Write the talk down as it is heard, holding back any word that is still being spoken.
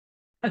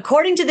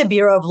According to the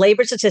Bureau of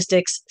Labor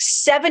Statistics,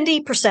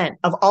 70%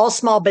 of all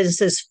small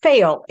businesses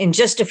fail in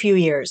just a few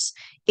years.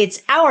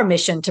 It's our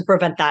mission to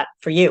prevent that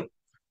for you.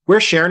 We're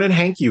Sharon and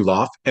Hank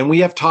Yuloff, and we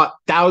have taught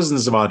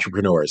thousands of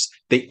entrepreneurs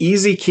the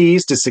easy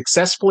keys to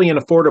successfully and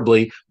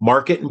affordably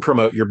market and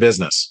promote your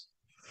business.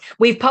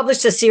 We've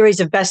published a series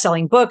of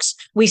best-selling books.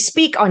 We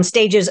speak on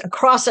stages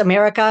across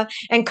America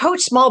and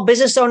coach small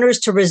business owners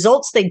to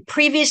results they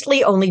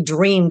previously only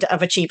dreamed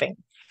of achieving.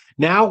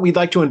 Now, we'd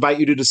like to invite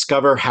you to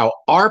discover how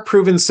our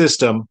proven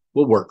system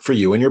will work for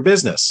you and your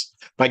business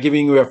by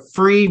giving you a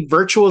free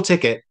virtual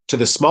ticket to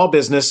the Small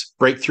Business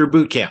Breakthrough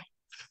Bootcamp.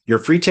 Your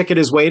free ticket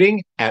is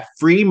waiting at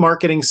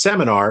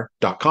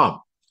freemarketingseminar.com.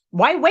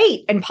 Why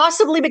wait and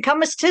possibly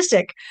become a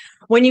statistic?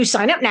 When you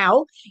sign up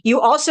now,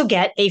 you also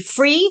get a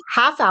free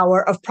half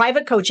hour of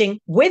private coaching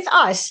with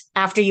us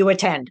after you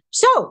attend.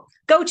 So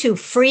go to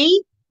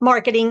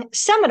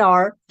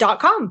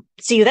freemarketingseminar.com.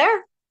 See you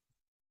there.